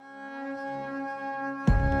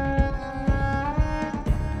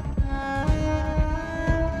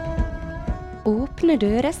Åpne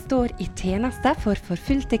dører står i tjeneste for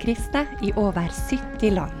forfulgte kristne i over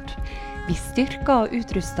 70 land. Vi styrker og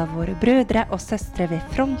utruster våre brødre og søstre ved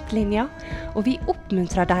frontlinja, og vi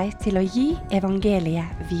oppmuntrer dem til å gi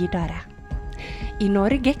evangeliet videre. I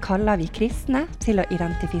Norge kaller vi kristne til å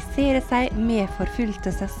identifisere seg med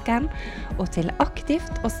forfulgte søsken, og til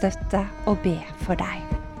aktivt å støtte og be for dem.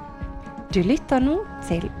 Du lytter nå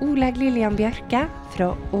til Oleg Lillian Bjørke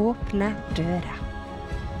fra Åpne dører.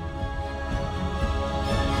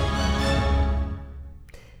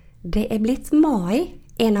 Det blitt mai,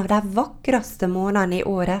 en av de vakreste månedene i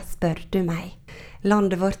året, spør du meg.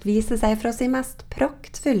 Landet vårt viser seg fra sin mest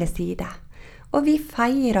praktfulle side, og vi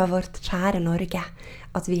feirer vårt kjære Norge,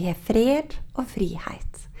 at vi har fred og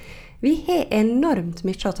frihet. Vi har enormt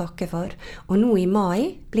mye å takke for, og nå i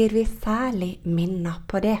mai blir vi særlig minnet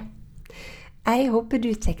på det. Jeg håper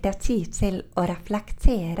du tar deg tid til å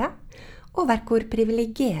reflektere over hvor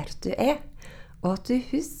privilegert du og at du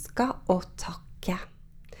husker å takke.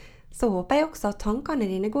 Så håper jeg også at tankene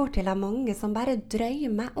dine går til de mange som bare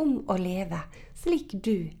drømmer om å leve slik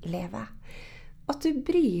du lever. At du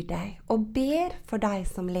bryr deg og ber for de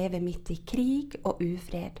som lever midt i krig og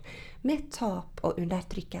ufred, med tap og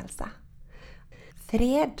undertrykkelse.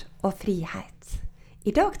 Fred og frihet.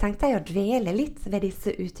 I dag tenkte jeg å dvele litt ved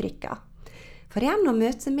disse uttrykkene. For gjennom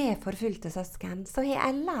møte med forfulgte søsken, så har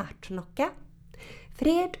jeg lært noe.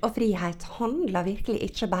 Fred og frihet handler virkelig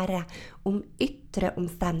ikke bare om ytre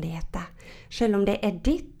omstendigheter, selv om det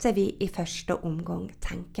dette vi i første omgang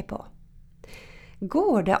tenker på.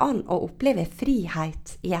 Går det an å oppleve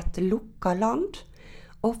frihet i et lukket land,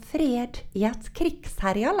 og fred i et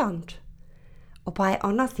krigsherjet land? Og på en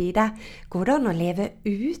annen side går det an å leve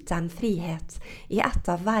uten frihet i et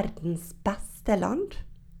av verdens beste land?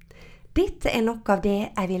 Dette noe av det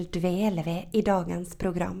jeg vil dvele ved i dagens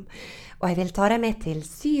program, og jeg vil ta deg med til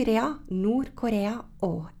Syria, Nord-Korea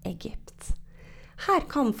og Egypt. Her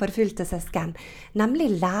kan forfulgte søsken nemlig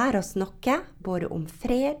lære oss noe både om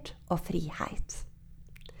fred og frihet.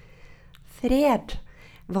 Fred.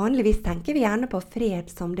 Vanligvis tenker vi gjerne på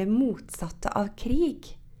fred som det motsatte av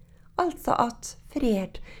krig. Altså at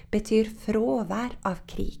fred betyr fravær av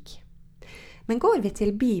krig. Men går vi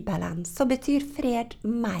til Bibelen, så betyr fred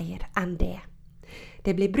mer enn det.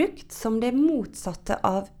 Det blir brukt som det motsatte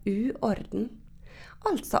av uorden.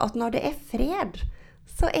 Altså at når det fred,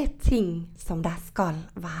 så ting som det skal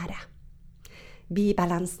være.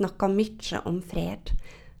 Bibelen snakker mye om fred.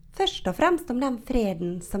 Først og fremst om den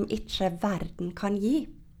freden som ikke verden kan gi.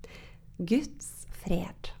 Guds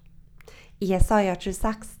fred. I Jesaja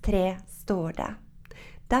 26,3 står det: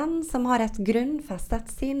 Den som har et grunnfestet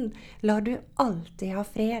sinn, lar du alltid ha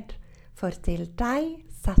fred, for til deg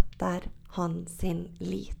setter han sin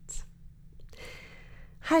lit.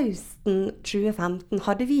 Høsten 2015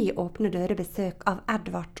 hadde vi i Åpne dører besøk av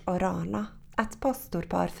Edvard og Rana, et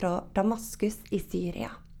pastorpar fra Damaskus i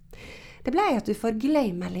Syria. Det ble et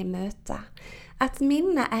uforglemmelig møte, et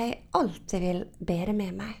minne jeg alltid vil bære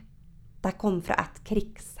med meg. De kom fra et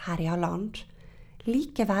krigsherjet land.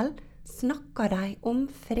 Likevel snakker de om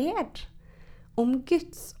fred, om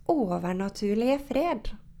Guds overnaturlige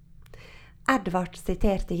fred. Edvard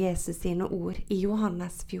siterte Jesus sine ord i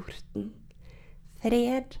Johannes 14.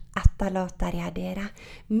 Fred etterlater jeg dere,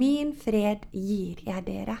 min fred gir jeg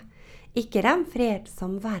dere, ikke den fred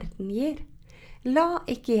som verden gir. La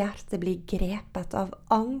ikke hjertet bli grepet av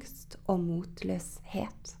angst og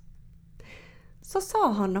motløshet. Så sa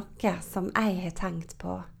han noe som jeg har tenkt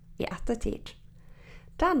på i ettertid.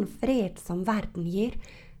 Den fred som verden gir,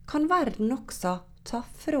 kan verden også ta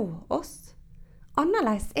fra oss.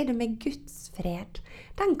 Annerledes det med Guds fred.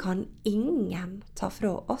 Den kan ingen ta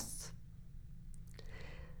fra oss.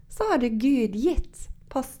 Så hadde Gud gitt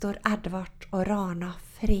pastor Edvard og Rana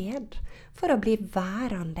fred for å bli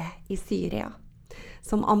værende i Syria,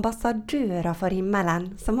 som ambassadører for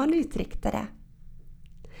himmelen, som han uttrykte det.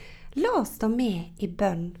 La oss stå med i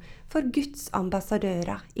bønn for Guds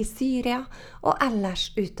ambassadører i Syria og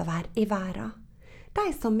ellers utover i verden.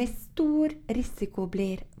 De som med stor risiko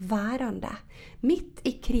blir værende midt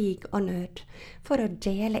i krig og nød for å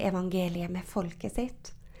dele evangeliet med folket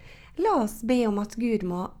sitt. La oss be om at Gud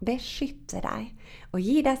må beskytte dem og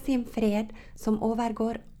gi dem sin fred som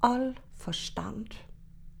overgår all forstand.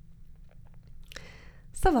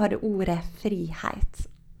 Så var det ordet frihet.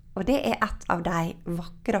 Og det et av de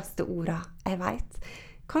vakreste ordene jeg vet.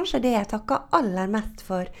 Kanskje det jeg takker aller mest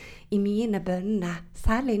for i mine bønner,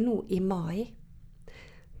 særlig nå i mai.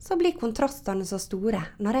 Så blir kontrastene så store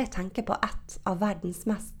når jeg tenker på et av verdens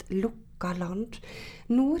mest lukka land,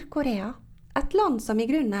 Nord-Korea. Et land som i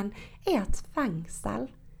grunnen et fengsel,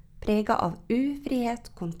 preget av ufrihet,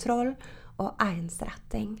 kontroll og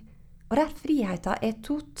ensretting, og der friheten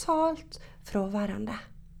totalt fraværende.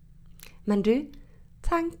 Men du,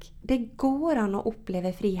 tenk, det går an å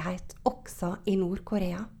oppleve frihet også i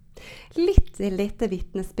Nord-Korea. Litt til dette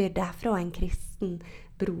vitnesbyrdet fra en kristen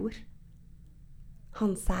bror.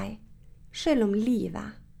 Han sier, selv om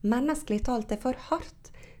livet, menneskelig talt, for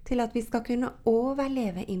hardt til at vi skal kunne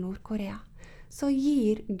overleve i Nord-Korea, så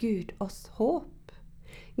gir Gud oss håp.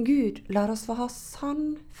 Gud lar oss få ha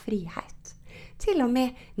sann frihet. Til og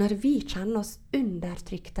med når vi kjenner oss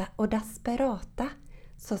undertrykte og desperate,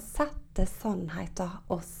 så setter sannheten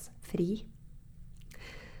oss fri.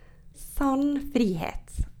 Sann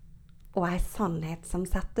frihet, og en sannhet som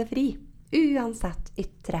setter fri, uansett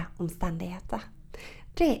ytre omstendigheter.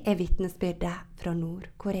 Det vitnesbyrdet fra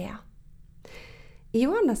Nord-Korea. I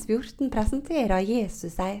Johannes 14 presenterer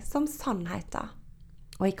Jesus seg som sannheten,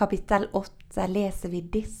 og i kapittel 8 leser vi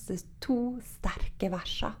disse 2 sterke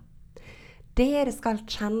verser. Dere skal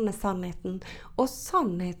kjenne sannheten, og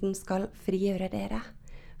sannheten skal frigjøre dere.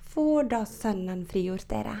 For da Sønnen frigjort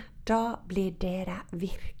dere, da blir dere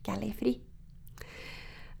virkelig fri.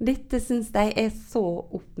 Dette synes jeg så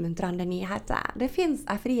oppmuntrende nyheter. Det finnes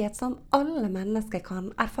en frihet som alle mennesker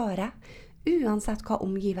kan erfare, uansett hva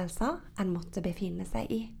omgivelser en måtte befinne seg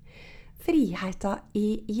i. Friheten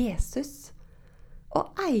i Jesus.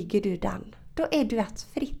 Og eier du den, da du et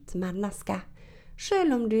fritt menneske,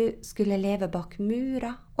 selv om du skulle leve bak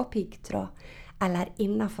murer og piggtråd, eller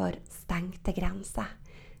innenfor stengte grenser.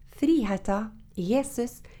 Friheten i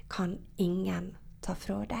Jesus kan ingen ta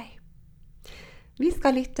fra deg. Vi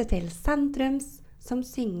skal lytte til Sentrums som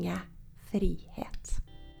synger frihet.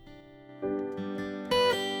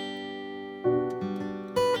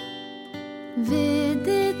 Ved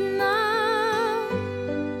ditt navn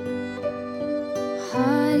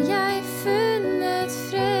har jeg funnet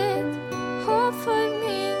fred, håp for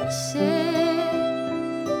min sjel.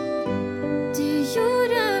 Du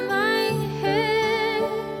gjorde meg hel.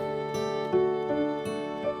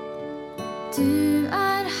 Du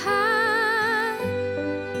her.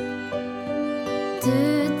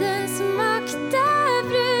 Dødens makt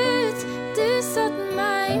brutt, du satt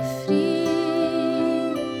meg fri.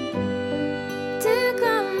 Du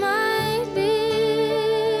ga meg liv.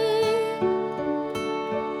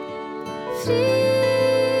 Frihet,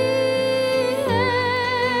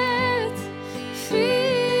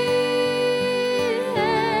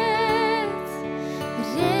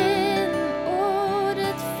 ren og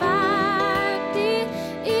rettferdig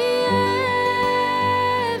i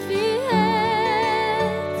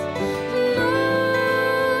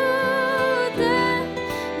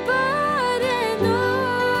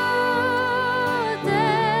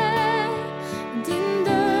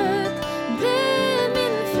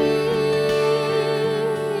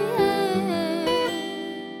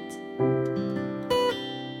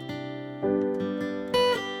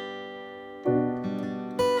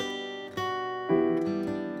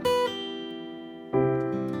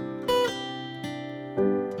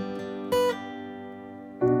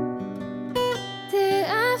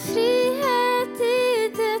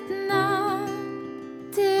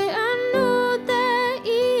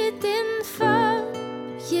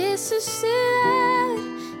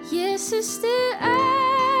Jesus, du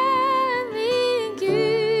min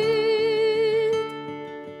Gud.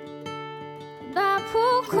 Bær på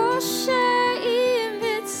korset i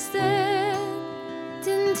mitt sted,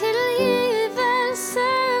 din tilgivelse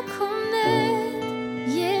kom ned.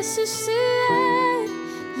 Jesus,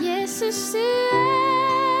 du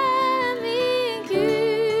min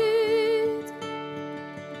Gud.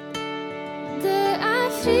 Det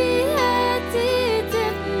frihet i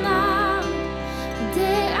ditt navn.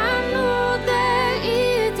 Det nåde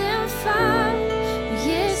i din favn.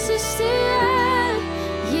 Jesus, du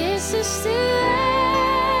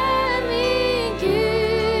min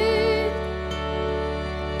Gud.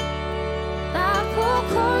 Bær på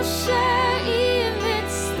korset i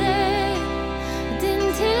mitt sted, din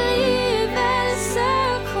tilgivelse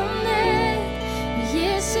kom ned.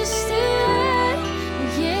 Jesus, du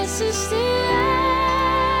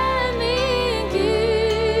min Gud.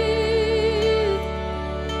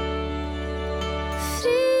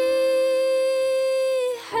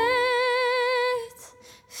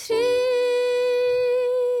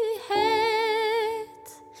 Frihet,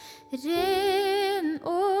 ren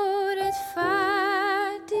og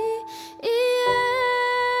rettferdig i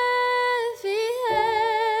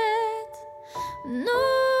evighet. Nåde,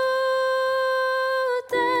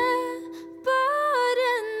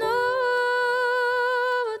 bare nåde.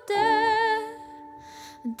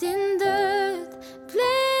 Din død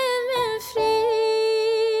ble min frihet.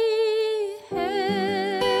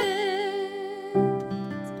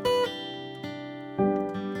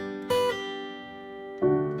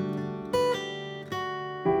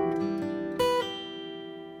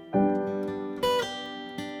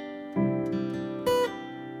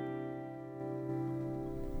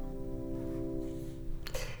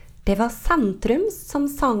 Det var Sentrum som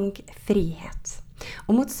sang frihet.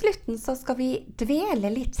 Og mot slutten så skal vi dvele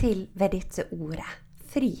litt til ved dette ordet,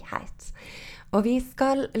 frihet. Og vi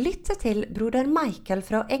skal lytte til broder Michael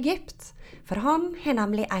fra Egypt, for han har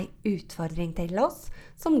nemlig en utfordring til oss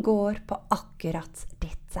som går på akkurat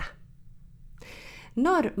dette.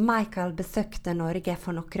 Når Michael besøkte Norge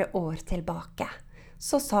for noen år tilbake,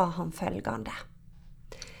 så sa han følgende: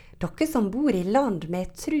 Dere som bor i land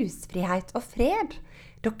med trosfrihet og fred,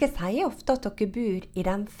 dere sier ofte at dere bor i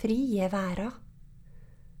den frie verden.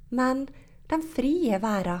 Men den frie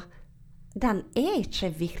verden, den er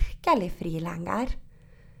ikke virkelig fri lenger.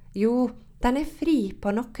 Jo, den er fri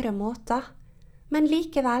på noen måter, men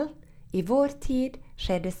likevel, i vår tid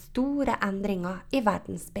skjer det store endringer i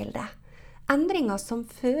verdensbildet. Endringer som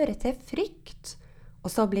fører til frykt,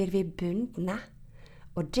 og så blir vi bundne.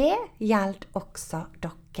 Og det gjelder også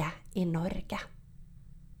dere i Norge.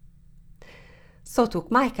 Så tok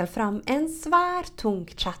Michael fram en svær tung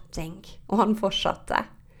kjetting, og han fortsatte: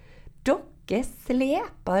 Dere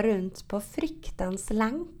sleper rundt på fryktens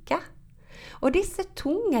lenke, og disse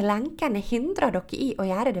tunge lenkene hindrer dere i å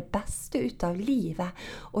gjøre det beste ut av livet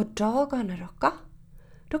og dagene deres.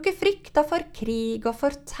 Dere frykter for krig og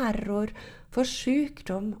for terror, for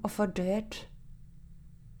sykdom og for død.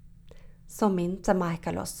 Så minte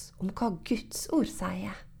Michael oss om hva Guds ord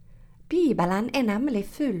sier. Bibelen er nemlig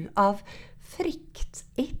full av frykt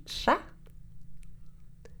ikke.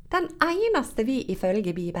 Den eneste vi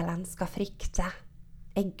ifølge Bibelen skal frykte,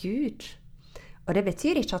 er Gud. Og det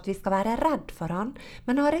betyr ikke at vi skal være redd for han,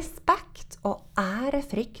 men ha respekt og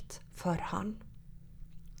ærefrykt for han.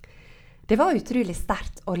 Det var utrolig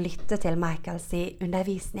sterkt å lytte til Michaels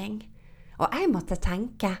undervisning, og jeg måtte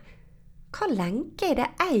tenke: hva lenke er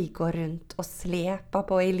det jeg går rundt og sleper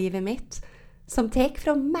på i livet mitt, som tek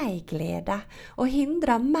fra meg glede og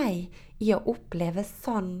hindrer meg i å oppleve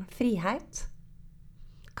sann frihet?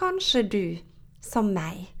 Kanskje du, som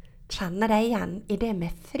meg, kjenner deg igjen i det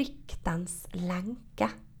med fryktens lenke.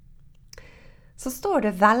 Så står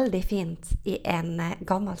det veldig fint i en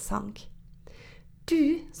gammel sang: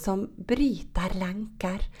 Du som bryter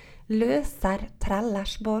lenker, løser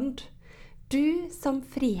trellers bånd. Du som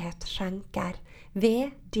frihet skjenker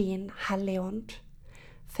ved din hellige ånd.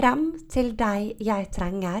 Frem til deg jeg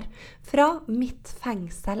trenger, fra mitt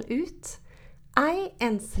fengsel ut. Ei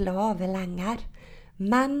en slave lenger,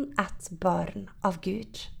 men et barn av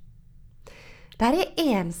Gud. Der er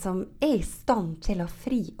en som er i stand til å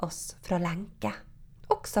fri oss fra lenke,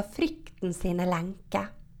 også frykten sine lenke.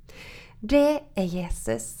 Det er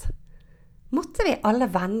Jesus. Måtte vi alle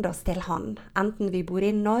vende oss til han, enten vi bor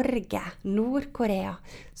i Norge, Nord-Korea,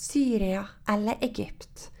 Syria eller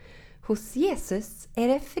Egypt. Hos Jesus er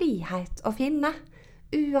det frihet å finne,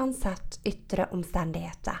 uansett ytre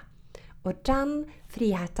omstendigheter. Og den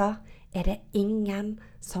friheten er det ingen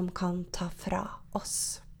som kan ta fra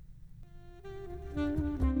oss.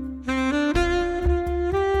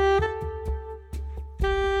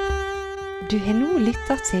 Du har nå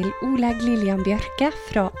lyttet til Oleg Lillian Bjørke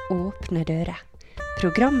fra Åpne Dører.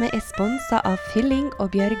 Programmet er sponset av Fylling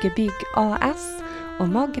og Bjørge Bygg AS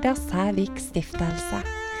og Magda Sævik Stiftelse.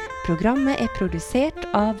 Programmet er produsert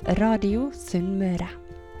av Radio Sunnmøre.